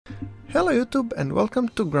Hello YouTube and welcome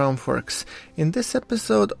to GrunfWorks. In this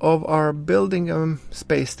episode of our Building a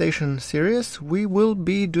Space Station series, we will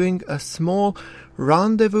be doing a small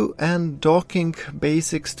rendezvous and docking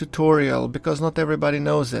basics tutorial because not everybody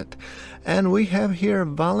knows it. And we have here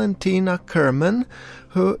Valentina Kerman,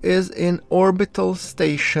 who is in Orbital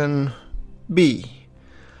Station B.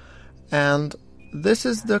 And this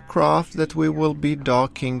is the craft that we will be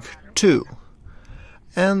docking to.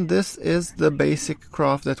 And this is the basic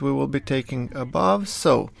craft that we will be taking above.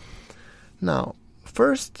 So now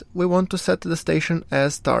first we want to set the station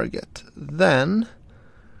as target. Then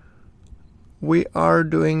we are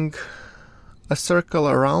doing a circle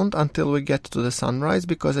around until we get to the sunrise,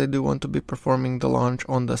 because I do want to be performing the launch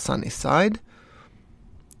on the sunny side.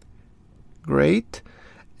 Great.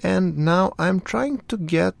 And now I'm trying to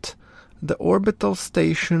get the orbital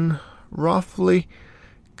station roughly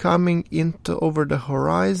coming into over the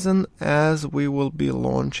horizon as we will be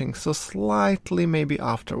launching, so slightly maybe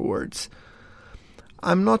afterwards.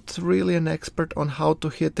 I'm not really an expert on how to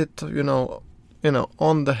hit it, you know,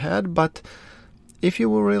 on the head, but if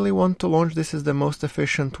you really want to launch, this is the most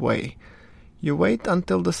efficient way. You wait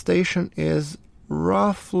until the station is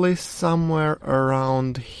roughly somewhere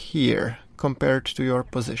around here compared to your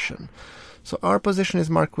position. So our position is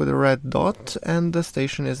marked with a red dot and the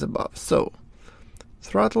station is above. So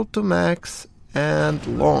throttle to max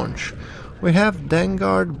and launch. We have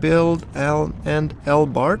Dengard, Build, and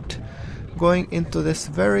Elbart going into this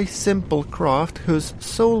very simple craft whose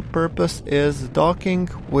sole purpose is docking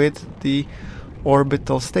with the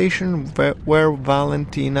orbital station where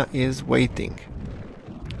Valentina is waiting.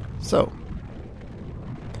 So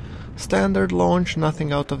standard launch,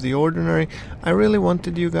 nothing out of the ordinary. I really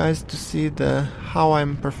wanted you guys to see how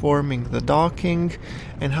I'm performing the docking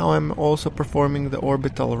and how I'm also performing the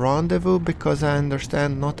orbital rendezvous, because I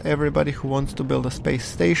understand not everybody who wants to build a space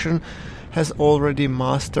station has already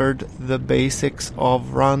mastered the basics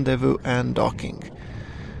of rendezvous and docking.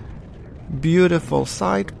 Beautiful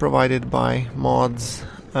site provided by mods,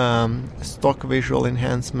 stock visual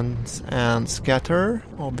enhancements and scatterer,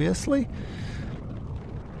 obviously.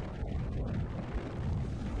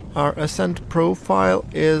 Our ascent profile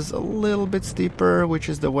is a little bit steeper, which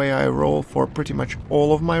is the way I roll for pretty much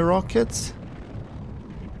all of my rockets.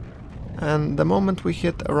 And the moment we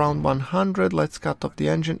hit around 100, let's cut off the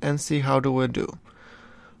engine and see how do we do.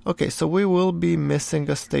 Okay, so we will be missing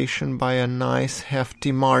a station by a nice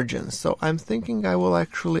hefty margin. So I'm thinking I will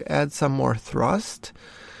actually add some more thrust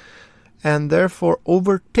and therefore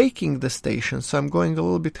overtaking the station. So I'm going a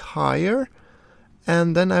little bit higher.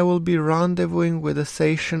 And then I will be rendezvousing with the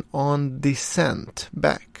station on descent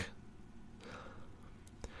back.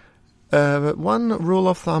 One rule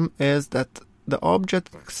of thumb is that the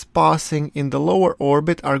objects passing in the lower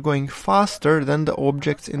orbit are going faster than the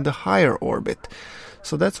objects in the higher orbit.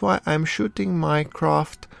 So that's why I'm shooting my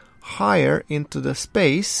craft higher into the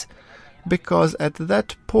space, because at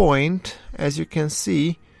that point, as you can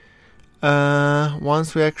see,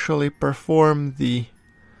 once we actually perform the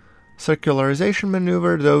circularization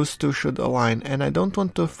maneuver, those two should align. And I don't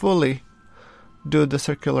want to fully do the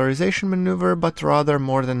circularization maneuver, but rather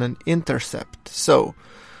more than an intercept. So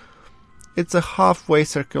it's a halfway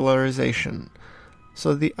circularization.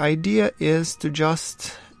 So the idea is to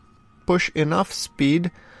just push enough speed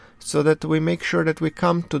so that we make sure that we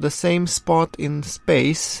come to the same spot in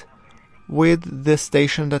space with the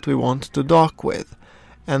station that we want to dock with.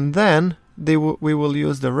 And then we will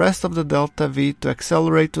use the rest of the delta V to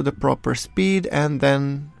accelerate to the proper speed and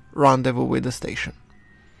then rendezvous with the station.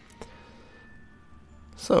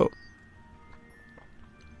 So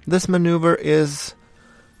this maneuver is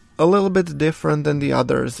a little bit different than the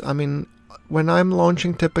others. I mean, when I'm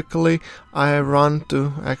launching, typically I run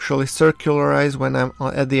to actually circularize when I'm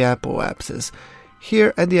at the apoapsis.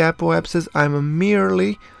 Here at the apoapsis, I'm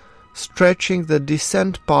merely stretching the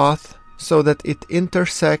descent path so that it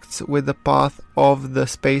intersects with the path of the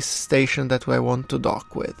space station that I want to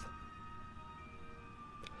dock with.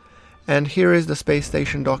 And here is the space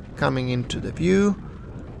station dock coming into the view.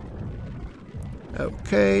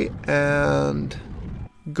 Okay, and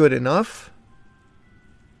good enough.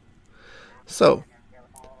 So,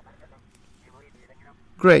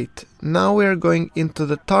 great. Now we are going into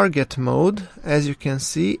the target mode, as you can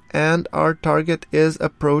see, and our target is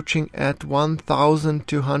approaching at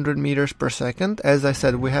 1,200 meters per second. As I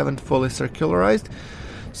said, we haven't fully circularized.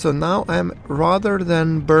 So now rather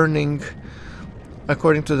than burning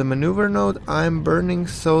according to the maneuver node, I'm burning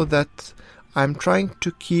so that I'm trying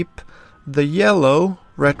to keep the yellow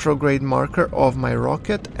retrograde marker of my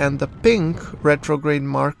rocket and the pink retrograde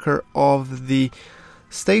marker of the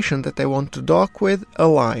station that I want to dock with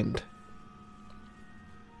aligned.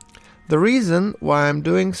 The reason why I'm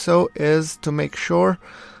doing so is to make sure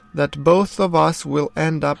that both of us will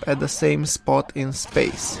end up at the same spot in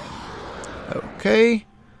space. Okay.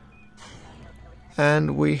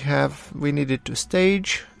 And we needed to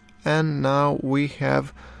stage, and now we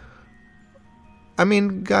have... I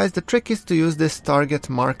mean, guys, the trick is to use these target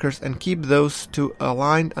markers and keep those two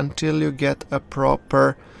aligned until you get a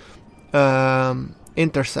proper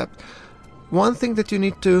intercept. One thing that you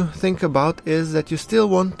need to think about is that you still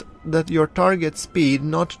want that your target speed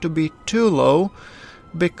not to be too low,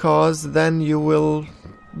 because then you will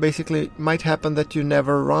basically, might happen that you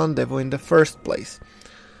never rendezvous in the first place.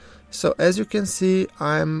 So as you can see,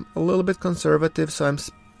 I'm a little bit conservative, so I'm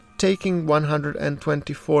taking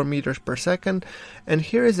 124 meters per second, and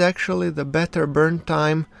here is actually the better burn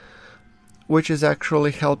time, which is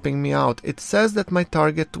actually helping me out. It says that my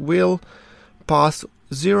target will pass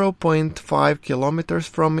 0.5 kilometers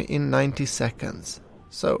from me in 90 seconds.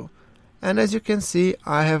 So, and as you can see,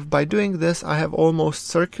 by doing this, I have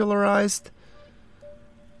almost circularized.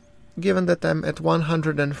 Given that I'm at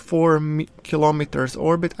 104 kilometers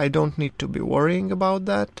orbit, I don't need to be worrying about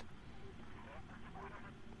that.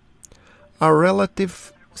 Our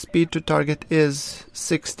relative speed to target is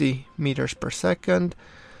 60 meters per second,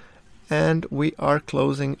 and we are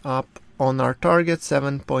closing up on our target,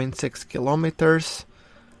 7.6 kilometers.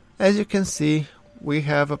 As you can see, we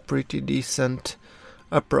have a pretty decent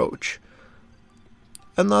approach.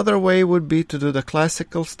 Another way would be to do the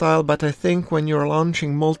classical style, but I think when you're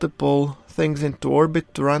launching multiple things into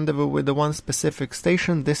orbit to rendezvous with the one specific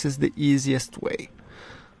station, this is the easiest way.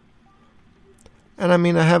 And I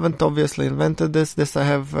mean, I haven't obviously invented this. This I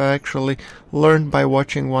have actually learned by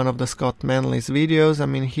watching one of the Scott Manley's videos. I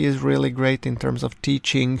mean, he is really great in terms of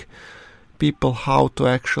teaching people how to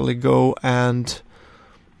actually go and,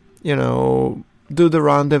 you know, do the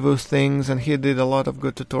rendezvous things, and he did a lot of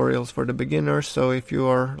good tutorials for the beginners. So if you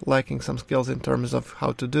are lacking some skills in terms of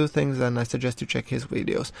how to do things, then I suggest you check his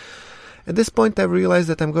videos. At this point I realized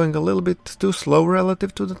that I'm going a little bit too slow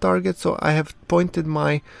relative to the target, so I have pointed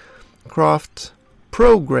my craft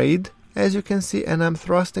pro grade, as you can see, and I'm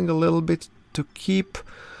thrusting a little bit to keep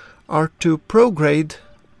our two pro grade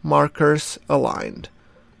markers aligned.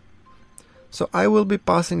 So I will be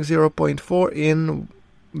passing 0.4 in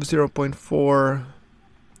 0.4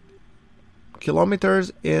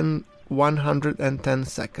 kilometers in 110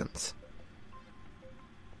 seconds.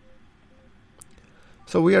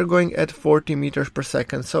 So we are going at 40 meters per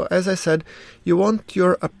second. So as I said, you want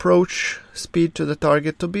your approach speed to the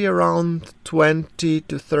target to be around 20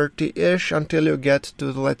 to 30-ish until you get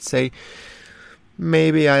to, let's say,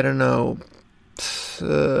 maybe, I don't know,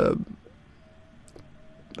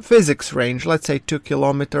 physics range, let's say 2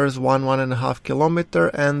 kilometers, 1.5 kilometer,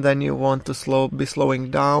 and then you want to be slowing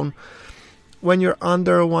down. When you're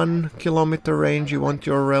under 1 kilometer range, you want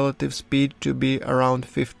your relative speed to be around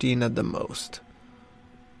 15 at the most.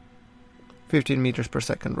 15 meters per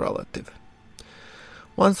second relative.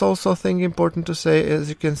 Once also thing important to say, as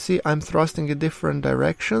you can see, I'm thrusting in different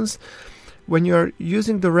directions. When you are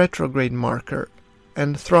using the retrograde marker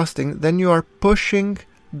and thrusting, then you are pushing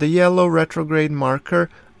the yellow retrograde marker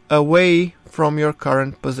away from your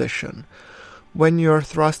current position. When you're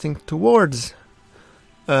thrusting towards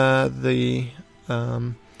the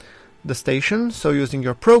station, so using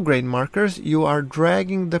your prograde markers, you are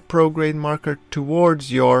dragging the prograde marker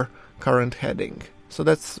towards your current heading. So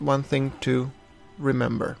that's one thing to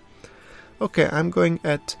remember. Okay, I'm going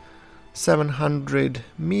at 700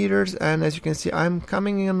 meters, and as you can see, I'm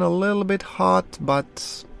coming in a little bit hot,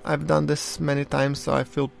 but I've done this many times, so I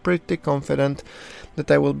feel pretty confident that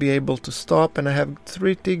I will be able to stop, and I have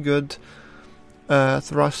pretty good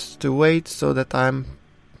thrust to weight, so that I'm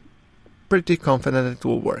pretty confident it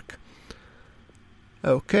will work.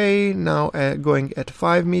 Okay, now going at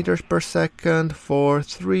 5 meters per second, 4,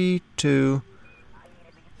 3, 2,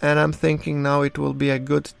 and I'm thinking now it will be a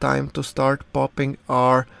good time to start popping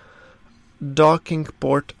our docking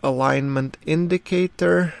port alignment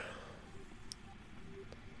indicator,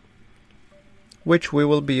 which we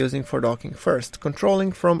will be using for docking first.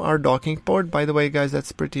 Controlling from our docking port, by the way guys,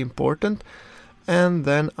 that's pretty important. And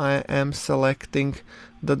then I am selecting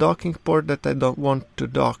the docking port that I don't want to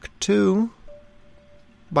dock to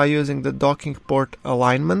by using the docking port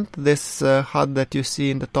alignment. This HUD that you see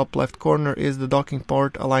in the top left corner is the docking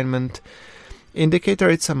port alignment indicator.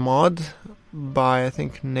 It's a mod by, I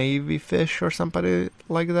think, NavyFish or somebody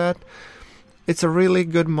like that. It's a really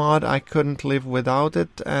good mod. I couldn't live without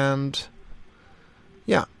it, and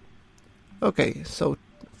yeah. Okay, so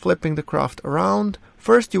flipping the craft around.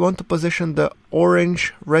 First you want to position the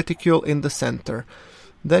orange reticule in the center.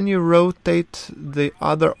 Then you rotate the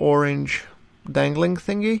other orange dangling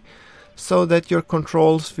thingy so that your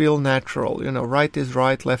controls feel natural. You know, right is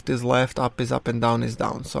right, left is left, up is up, and down is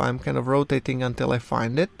down. So I'm kind of rotating until I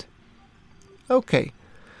find it. Okay.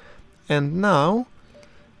 And now,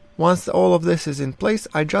 once all of this is in place,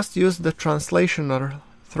 I just use the translational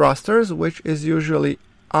thrusters, which is usually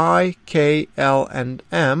I, K, L, and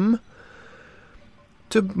M,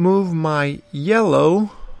 to move my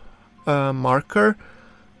yellow marker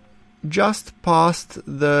just past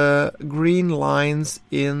the green lines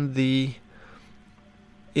in the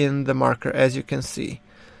marker, as you can see.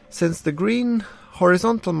 Since the green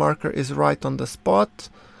horizontal marker is right on the spot,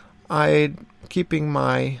 I'm keeping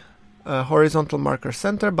my horizontal marker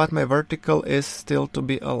center, but my vertical is still to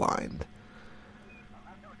be aligned.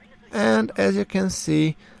 And as you can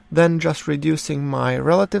see, then just reducing my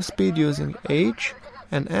relative speed using H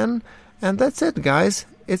and N, and that's it, guys.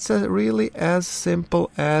 It's really as simple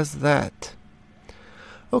as that.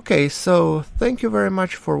 Okay, so thank you very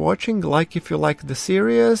much for watching. Like if you like the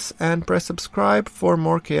series, and press subscribe for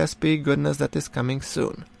more KSP goodness that is coming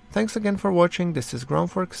soon. Thanks again for watching. This is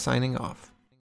GrunfWorks signing off.